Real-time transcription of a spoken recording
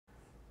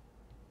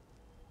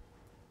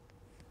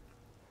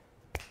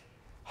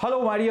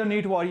Hello, my dear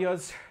NEET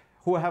warriors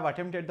who have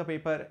attempted the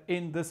paper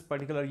in this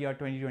particular year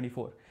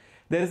 2024.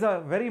 There is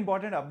a very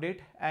important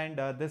update, and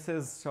this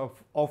is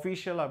of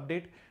official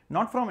update,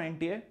 not from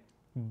NTA,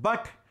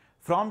 but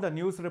from the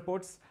news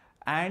reports.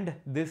 And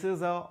this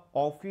is a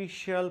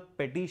official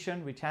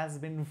petition which has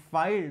been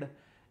filed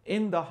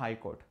in the High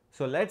Court.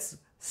 So let's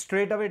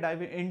straight away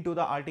dive into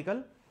the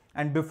article.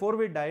 And before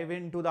we dive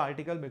into the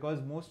article, because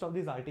most of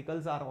these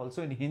articles are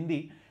also in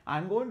Hindi,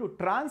 I'm going to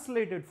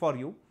translate it for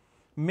you.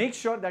 Make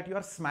sure that you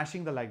are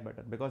smashing the like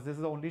button, because this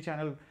is the only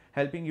channel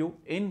helping you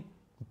in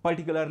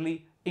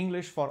particularly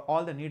English for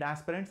all the NEET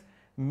aspirants.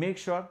 Make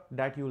sure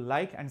that you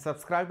like and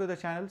subscribe to the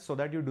channel so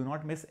that you do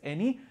not miss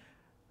any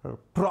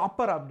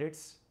proper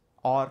updates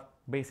or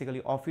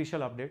basically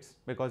official updates,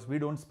 because we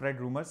don't spread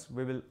rumors.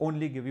 We will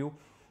only give you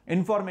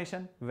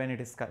information when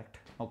it is correct.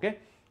 Okay.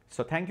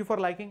 So thank you for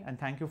liking and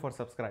thank you for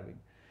subscribing.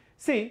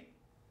 See,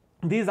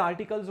 these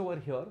articles over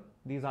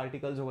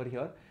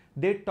here,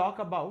 they talk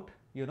about,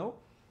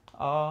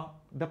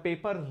 the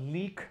paper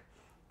leak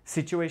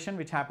situation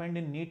which happened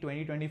in NEET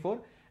 2024,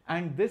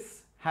 and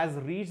this has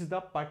reached the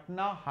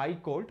Patna High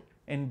Court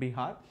in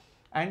Bihar,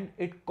 and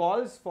it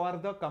calls for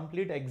the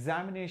complete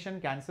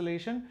examination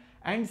cancellation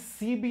and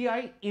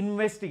CBI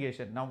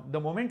investigation. Now,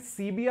 the moment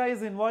CBI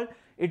is involved,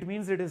 it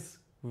means it is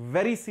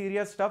very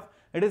serious stuff.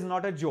 It is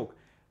not a joke.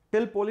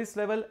 Till police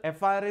level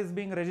FIR is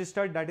being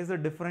registered, that is a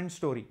different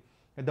story.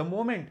 At the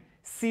moment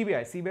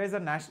CBI is a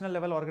national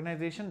level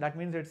organization, that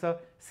means it's a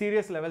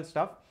serious level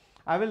stuff.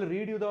 I will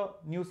read you the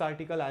news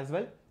article as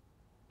well.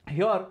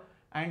 Here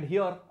and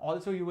here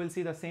also you will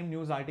see the same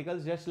news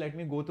articles. Just let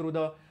me go through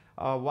the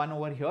one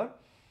over here.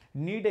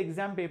 NEET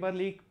exam paper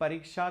leak,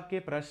 परीक्षा के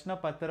प्रश्न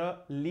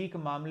पत्र leak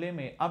मामले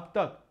में अब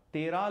तक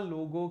 13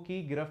 लोगों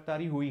की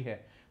गिरफ्तारी हुई है।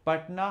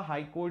 पटना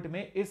हाईकोर्ट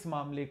में इस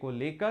मामले को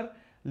लेकर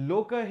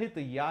लोकहित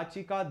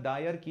याचिका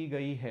दायर की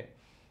गई है।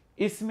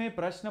 इसमें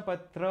प्रश्न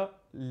पत्र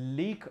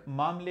लीक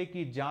मामले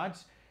की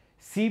जांच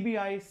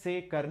सीबीआई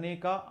से करने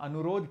का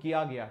अनुरोध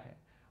किया गया है।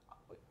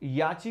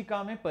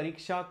 याचिका में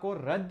परीक्षा को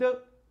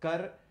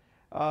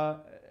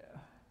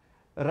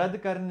रद्द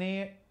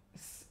करने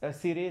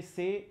सिरे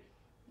से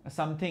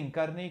समथिंग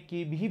करने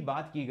की भी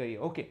बात की गई है।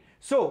 Okay,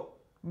 so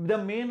the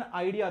main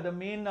idea, the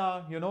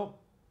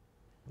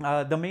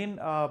main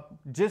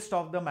gist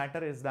of the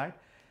matter is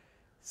that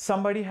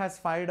somebody has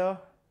filed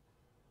a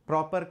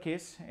proper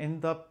case in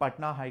the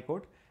Patna High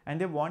Court,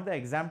 and they want the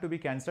exam to be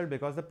cancelled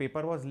because the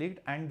paper was leaked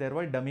and there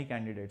were dummy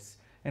candidates.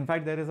 In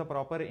fact, there is a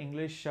proper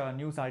English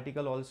news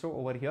article also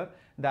over here.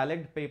 The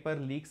alleged paper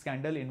leak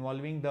scandal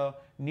involving the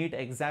NEET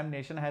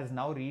examination has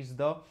now reached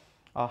the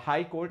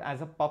High Court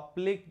as a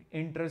public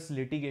interest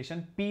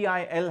litigation.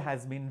 PIL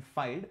has been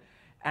filed,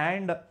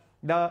 and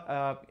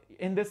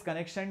in this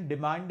connection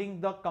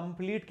demanding the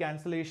complete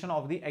cancellation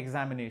of the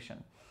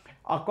examination.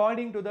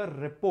 According to the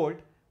report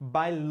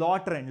by law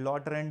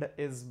trend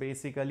is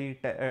basically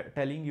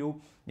telling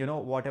you,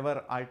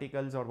 whatever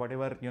articles or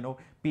whatever,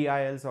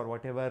 PILs or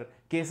whatever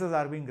cases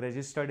are being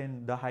registered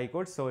in the High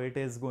Court. So it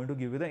is going to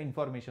give you the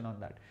information on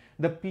that.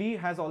 The plea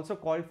has also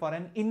called for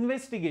an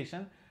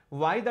investigation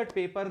why that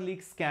paper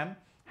leak scam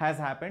has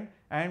happened,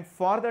 and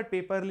for that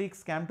paper leak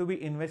scam to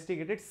be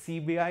investigated,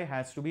 CBI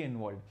has to be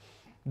involved.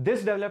 This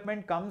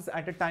development comes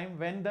at a time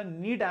when the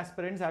NEET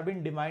aspirants have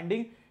been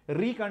demanding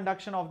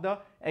reconduction of the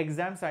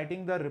exam,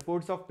 citing the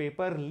reports of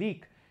paper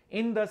leak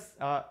in the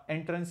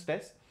entrance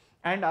test,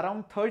 and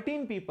around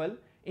 13 people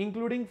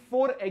including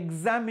 4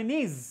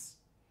 examinees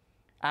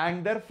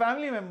and their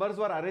family members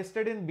were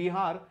arrested in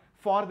Bihar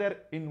for their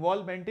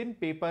involvement in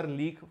paper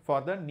leak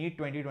for the NEET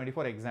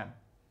 2024 exam.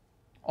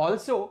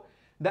 Also,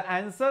 the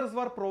answers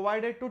were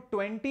provided to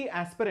 20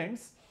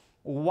 aspirants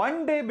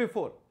one day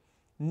before.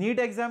 NEET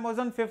exam was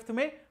on 5th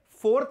May,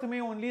 4th May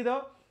only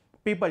the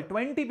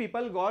 20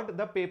 people got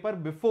the paper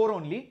before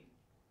only,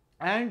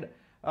 and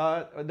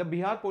the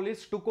Bihar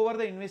police took over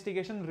the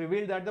investigation,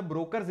 revealed that the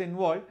brokers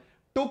involved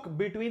took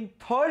between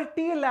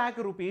 30 lakh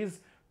rupees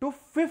to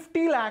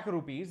 50 lakh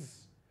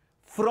rupees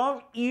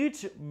from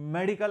each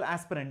medical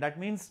aspirant. That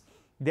means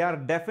they are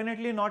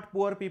definitely not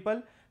poor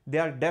people. They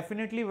are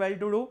definitely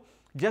well-to-do.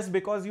 Just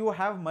because you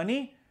have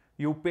money,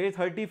 you pay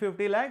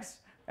 30-50 lakhs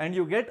and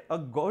you get a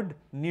good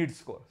NEET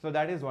score. So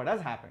that is what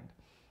has happened.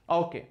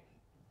 Okay.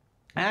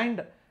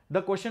 And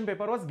the question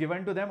paper was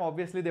given to them.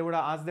 Obviously, they would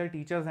have asked their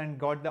teachers and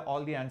got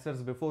all the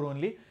answers before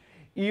only.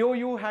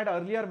 EOU had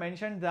earlier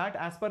mentioned that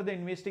as per the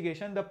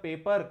investigation, the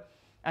paper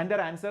and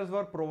their answers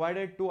were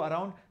provided to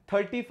around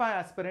 35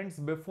 aspirants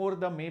before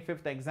the May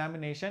 5th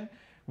examination.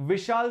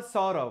 Vishal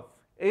Saurav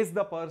is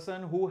the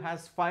person who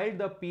has filed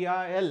the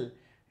PIL,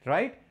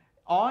 right,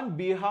 on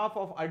behalf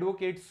of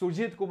Advocate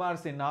Sujit Kumar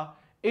Sinha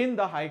in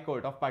the High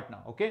Court of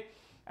Patna. Okay,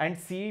 and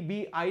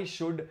CBI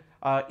should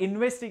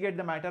investigate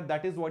the matter.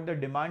 That is what the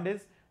demand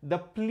is. The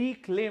plea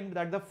claimed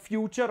that the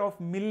future of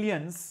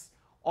millions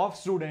of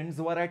students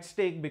were at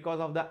stake because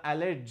of the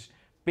alleged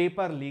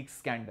paper leak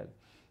scandal.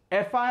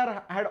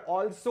 FIR had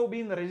also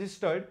been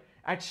registered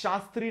at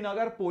Shastri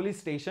Nagar police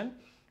station,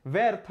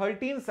 where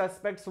 13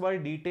 suspects were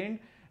detained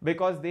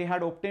because they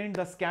had obtained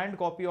the scanned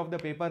copy of the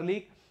paper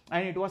leak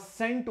and it was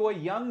sent to a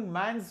young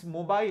man's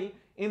mobile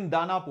in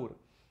Danapur.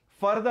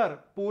 Further,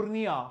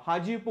 Purnia,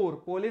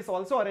 Hajipur, police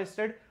also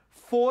arrested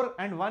 4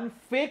 and 1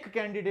 fake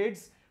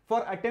candidates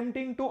for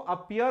attempting to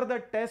appear the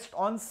test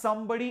on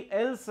somebody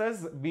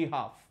else's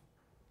behalf.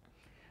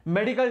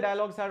 Medical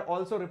Dialogues had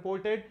also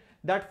reported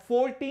that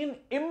 14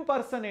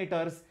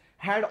 impersonators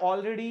had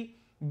already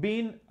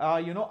been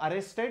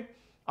arrested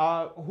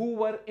who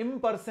were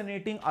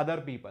impersonating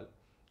other people.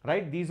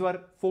 Right? These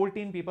were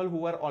 14 people who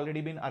were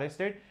already been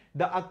arrested.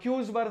 The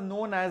accused were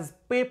known as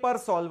paper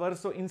solvers.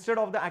 So instead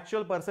of the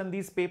actual person,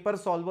 these paper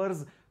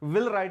solvers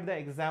will write the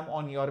exam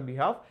on your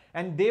behalf,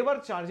 and they were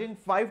charging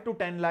 5 to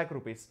 10 lakh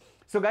rupees.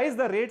 So guys,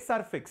 the rates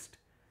are fixed.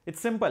 It's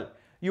simple.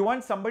 You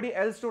want somebody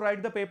else to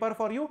write the paper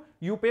for you,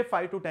 you pay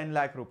 5 to 10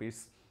 lakh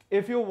rupees.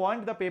 If you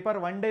want the paper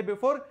one day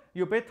before,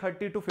 you pay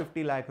 30 to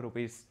 50 lakh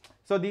rupees.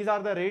 So these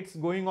are the rates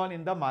going on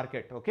in the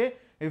market. Okay.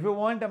 If you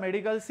want a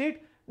medical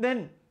seat,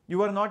 then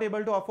you are not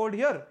able to afford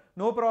here,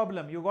 no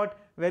problem. You got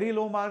very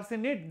low marks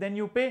in it, then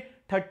you pay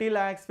 30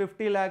 lakhs,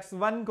 50 lakhs,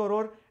 1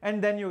 crore,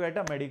 and then you get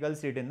a medical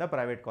seat in the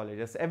private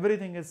colleges.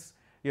 Everything is,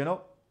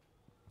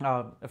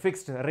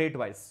 fixed rate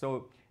wise.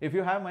 So if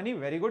you have money,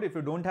 very good. If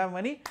you don't have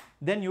money,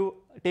 then you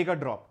take a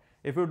drop.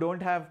 If you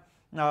don't have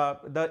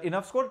the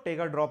enough score, take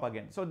a drop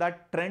again. So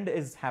that trend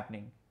is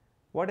happening.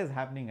 What is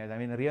happening, guys? I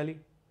mean, really,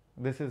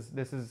 is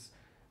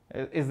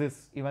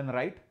this even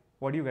right?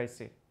 What do you guys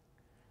say?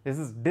 This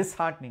is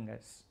disheartening,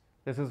 guys.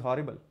 This is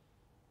horrible.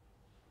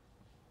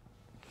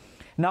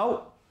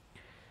 Now,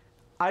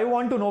 I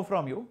want to know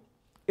from you,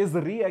 is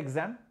the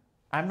re-exam,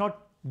 I'm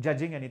not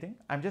judging anything,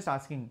 I'm just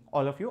asking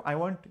all of you, I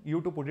want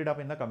you to put it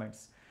up in the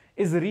comments.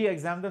 Is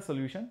re-exam the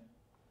solution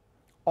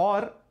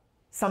or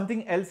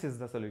something else is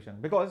the solution?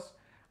 Because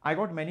I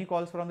got many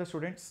calls from the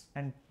students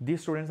and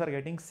these students are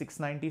getting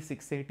 690,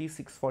 680,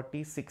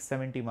 640,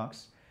 670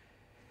 marks.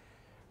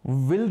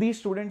 Will these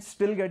students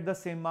still get the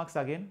same marks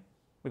again?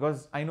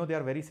 Because I know they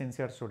are very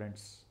sincere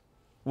students.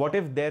 What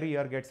if their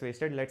year gets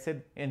wasted? Let's say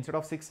instead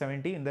of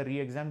 670 in the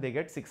re-exam, they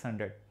get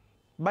 600.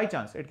 By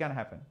chance, it can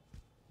happen.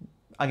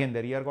 Again,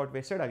 their year got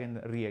wasted, again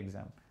the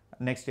re-exam.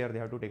 Next year, they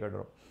have to take a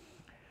drop.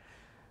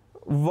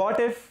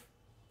 What if,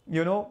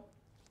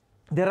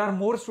 there are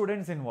more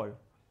students involved?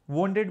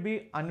 Won't it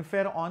be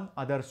unfair on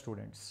other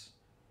students?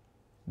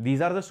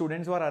 These are the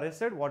students who are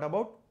arrested. What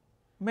about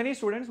many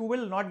students who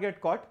will not get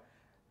caught,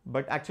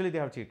 but actually they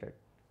have cheated?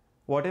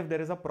 What if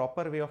there is a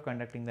proper way of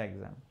conducting the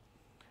exam?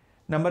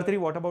 Number 3,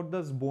 what about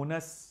this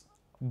bonus,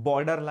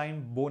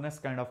 borderline bonus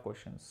kind of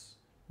questions?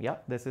 Yeah,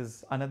 this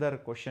is another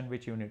question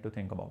which you need to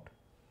think about.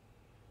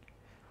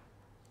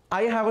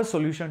 I have a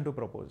solution to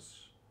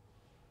propose,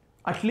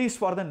 at least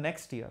for the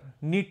next year,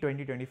 NEET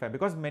 2025,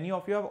 because many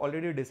of you have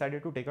already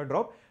decided to take a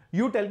drop.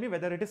 You tell me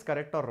whether it is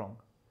correct or wrong.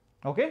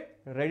 Okay,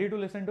 ready to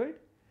listen to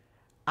it?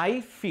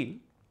 I feel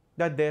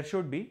that there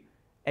should be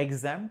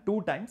exam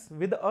 2 times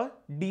with a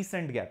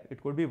decent gap.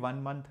 It could be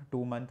 1 month,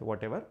 2 month,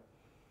 whatever.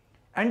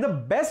 And the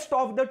best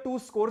of the 2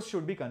 scores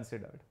should be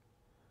considered.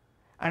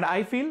 And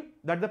I feel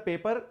that the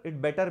paper, it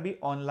better be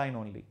online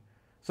only.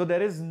 So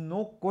there is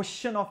no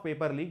question of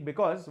paper leak,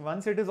 because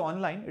once it is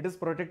online, it is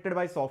protected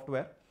by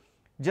software,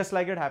 just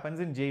like it happens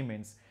in JEE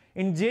Mains.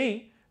 In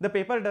JEE, the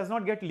paper does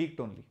not get leaked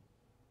only.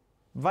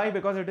 Why?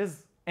 Because it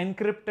is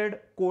encrypted,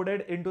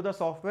 coded into the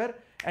software,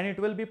 and it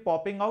will be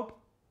popping out,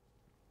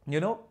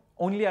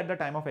 only at the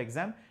time of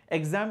exam.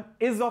 Exam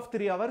is of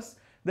 3 hours.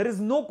 There is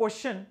no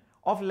question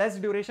of less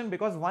duration,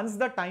 because once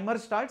the timer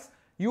starts,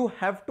 you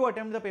have to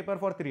attempt the paper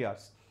for 3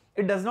 hours.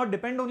 It does not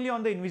depend only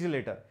on the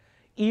invigilator.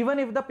 Even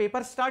if the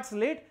paper starts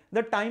late,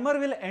 the timer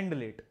will end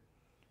late.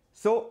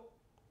 So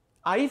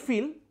I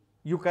feel,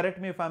 you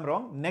correct me if I'm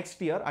wrong, next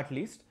year at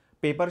least,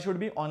 paper should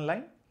be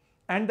online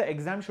and the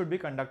exam should be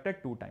conducted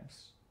 2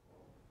 times.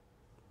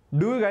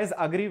 Do you guys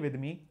agree with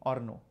me or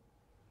no?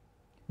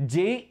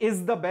 JEE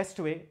is the best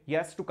way,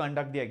 yes, to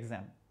conduct the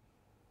exam.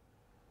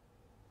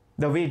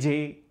 The way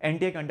JEE,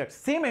 NTA conducts.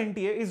 Same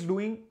NTA is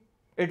doing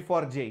it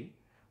for JEE.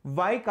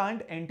 Why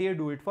can't NTA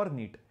do it for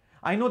NEET?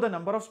 I know the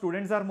number of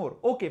students are more.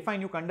 Okay,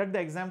 fine, you conduct the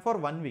exam for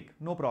 1 week,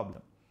 no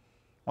problem.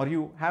 Or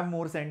you have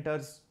more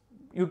centers,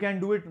 you can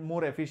do it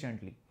more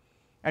efficiently.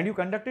 And you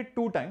conduct it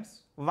 2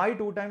 times. Why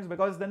 2 times?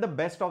 Because then the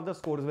best of the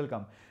scores will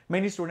come.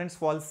 Many students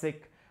fall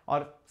sick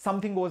or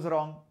something goes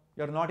wrong,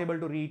 you're not able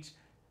to reach.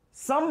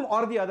 Some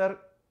or the other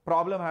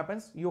problem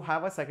happens, you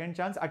have a second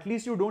chance. At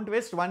least you don't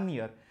waste 1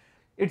 year.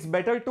 It's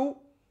better to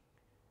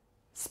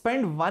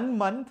spend 1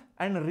 month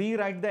and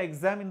rewrite the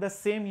exam in the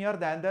same year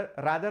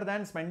rather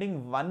than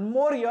spending 1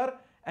 more year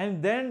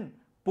and then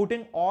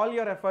putting all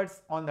your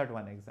efforts on that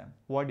one exam.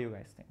 What do you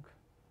guys think?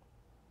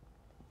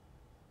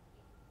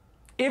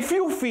 If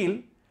you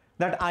feel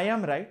that I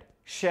am right,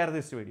 share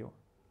this video.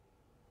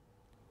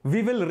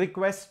 We will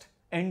request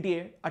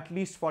NTA at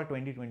least for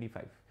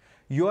 2025.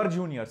 Your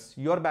juniors,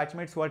 your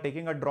batchmates who are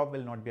taking a drop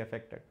will not be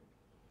affected.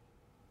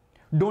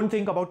 Don't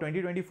think about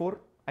 2024.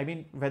 I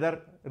mean,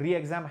 whether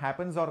re-exam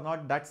happens or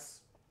not,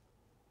 that's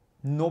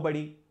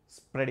nobody's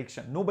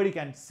prediction. Nobody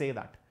can say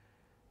that.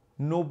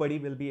 nobody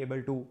will be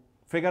able to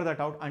figure that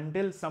out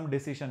until some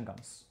decision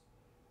comes.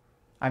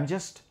 I'm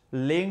just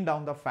laying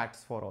down the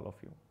facts for all of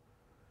you.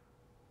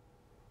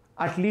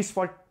 At least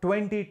for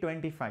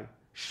 2025,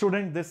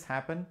 shouldn't this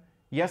happen?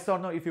 Yes or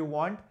no? If you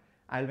want,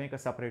 I'll make a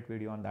separate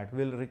video on that.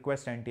 We'll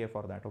request NTA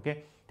for that.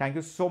 Okay. Thank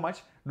you so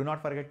much. Do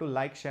not forget to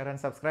like, share and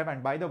subscribe.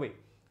 And by the way,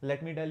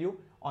 let me tell you,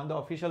 on the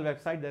official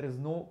website, there is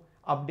no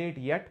update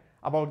yet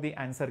about the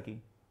answer key.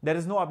 There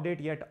is no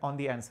update yet on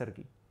the answer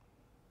key.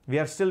 We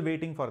are still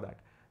waiting for that.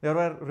 There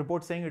were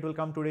reports saying it will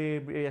come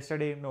today,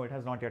 yesterday. No, it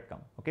has not yet come.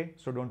 Okay.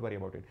 So don't worry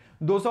about it.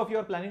 Those of you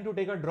are planning to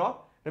take a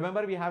drop,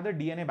 remember we have the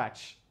DNA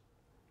batch.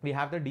 We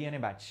have the DNA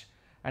batch.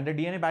 And the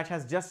DNA batch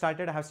has just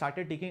started. I have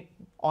started taking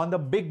on the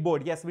big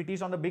board. Yes, we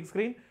teach on the big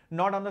screen,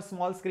 not on the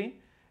small screen.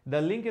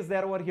 The link is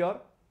there over here,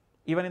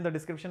 even in the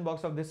description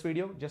box of this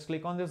video. Just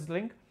click on this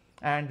link.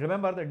 And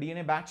remember, the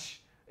DNA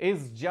batch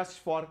is just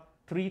for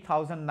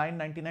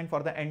 3,999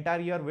 for the entire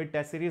year with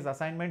test series,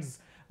 assignments,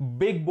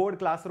 big board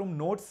classroom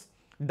notes,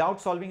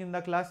 doubt solving in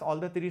the class, all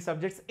the 3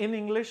 subjects in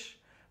English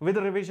with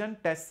revision,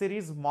 test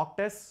series, mock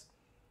tests,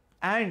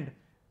 and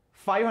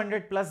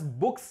 500 plus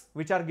books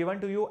which are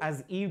given to you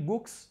as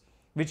e-books,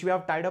 which we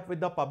have tied up with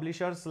the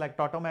publishers like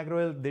Tata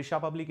McGraw, Disha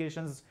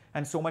Publications,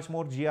 and so much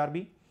more,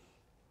 GRB.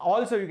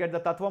 Also, you get the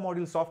Tattva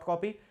module soft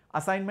copy,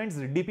 assignments,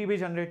 DPB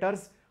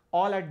generators,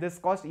 all at this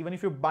cost. Even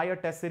if you buy a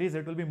test series,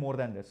 it will be more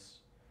than this.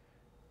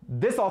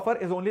 This offer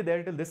is only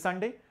there till this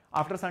Sunday.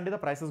 After Sunday, the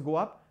prices go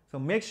up. So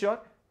make sure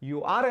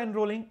you are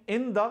enrolling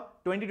in the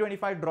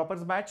 2025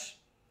 droppers batch,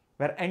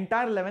 where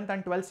entire 11th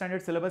and 12th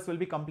standard syllabus will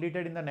be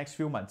completed in the next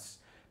few months.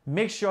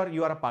 Make sure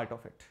you are a part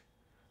of it.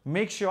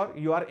 Make sure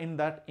you are in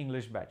that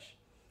English batch.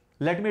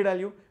 Let me tell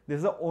you, this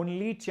is the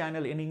only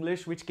channel in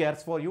English which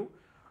cares for you.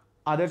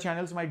 Other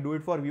channels might do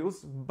it for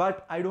views,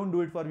 but I don't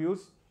do it for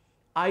views.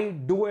 I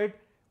do it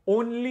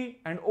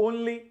only and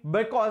only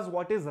because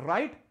what is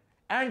right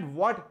and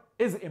what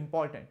is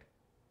important.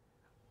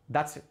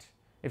 That's it.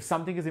 If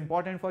something is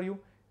important for you,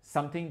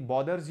 something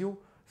bothers you,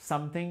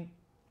 something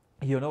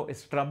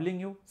is troubling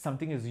you,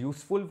 something is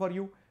useful for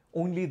you,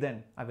 only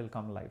then I will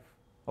come live.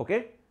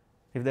 Okay?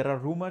 If there are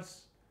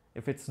rumors,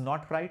 if it's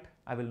not right,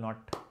 I will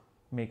not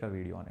make a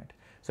video on it.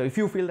 So if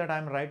you feel that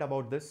I'm right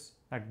about this,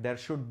 that there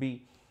should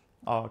be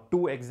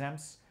 2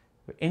 exams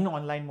in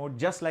online mode,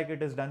 just like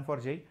it is done for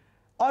JEE,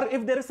 or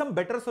if there is some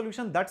better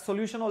solution, that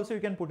solution also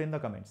you can put in the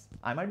comments.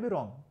 I might be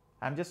wrong.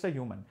 I'm just a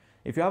human.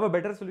 If you have a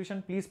better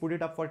solution, please put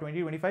it up for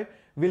 2025.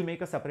 We'll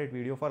make a separate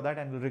video for that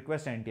and we'll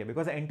request NTA,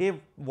 because NTA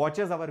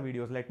watches our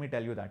videos. Let me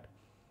tell you that.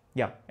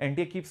 Yeah,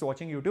 NTA keeps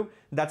watching YouTube.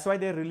 That's why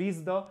they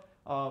release the,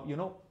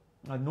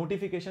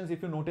 notifications,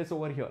 if you notice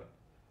over here,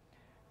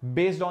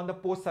 based on the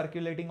post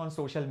circulating on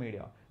social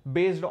media,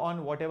 based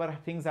on whatever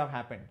things have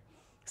happened.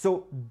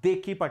 So they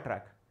keep a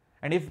track.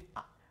 And if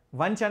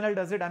one channel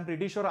does it, I'm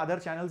pretty sure other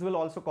channels will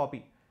also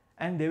copy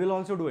and they will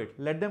also do it.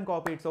 Let them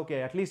copy. It's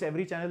okay. At least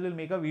every channel will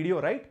make a video,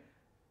 right?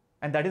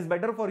 And that is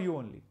better for you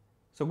only.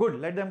 So good,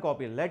 let them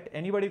copy. Let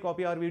anybody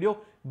copy our video.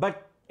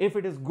 But if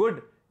it is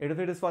good, if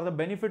it is for the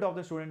benefit of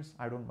the students,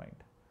 I don't mind.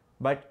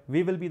 But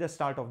we will be the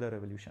start of the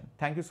revolution.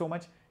 Thank you so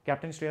much.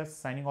 Captain Shreyas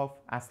signing off.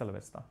 Hasta la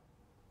vista.